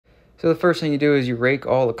So the first thing you do is you rake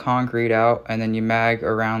all the concrete out, and then you mag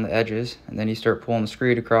around the edges, and then you start pulling the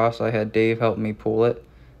screed across. I had Dave help me pull it,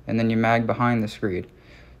 and then you mag behind the screed.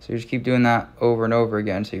 So you just keep doing that over and over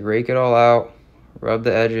again. So you rake it all out, rub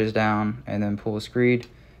the edges down, and then pull the screed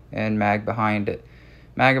and mag behind it.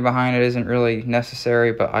 Magging behind it isn't really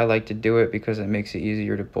necessary, but I like to do it because it makes it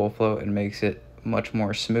easier to bull float and makes it much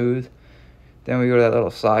more smooth. Then we go to that little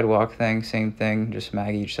sidewalk thing, same thing, just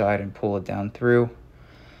mag each side and pull it down through.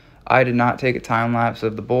 I did not take a time lapse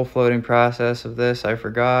of the bull floating process of this, I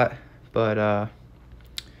forgot, but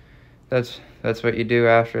that's what you do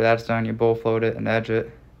after that's done. You bull float it and edge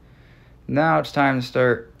it. Now it's time to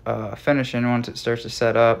start finishing once it starts to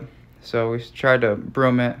set up. So we tried to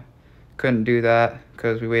broom it, couldn't do that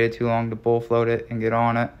because we waited too long to bull float it and get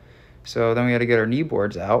on it. So then we had to get our knee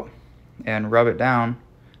boards out and rub it down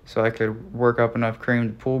so I could work up enough cream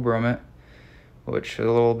to pool broom it, which is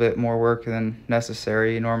a little bit more work than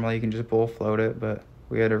necessary. Normally you can just bull float it, but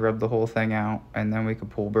we had to rub the whole thing out and then we could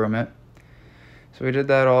pool broom it. So we did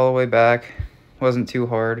that all the way back. Wasn't too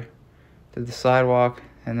hard. Did the sidewalk,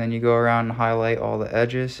 and then you go around and highlight all the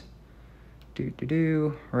edges.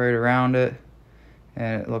 Right around it.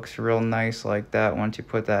 And it looks real nice like that once you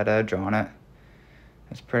put that edge on it.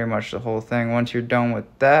 That's pretty much the whole thing. Once you're done with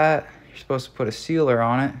that, you're supposed to put a sealer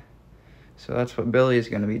on it. So that's what Billy's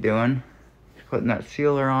going to be doing. He's putting that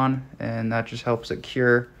sealer on, and that just helps it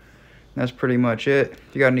cure. And that's pretty much it.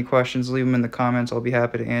 If you got any questions, leave them in the comments. I'll be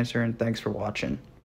happy to answer, and thanks for watching.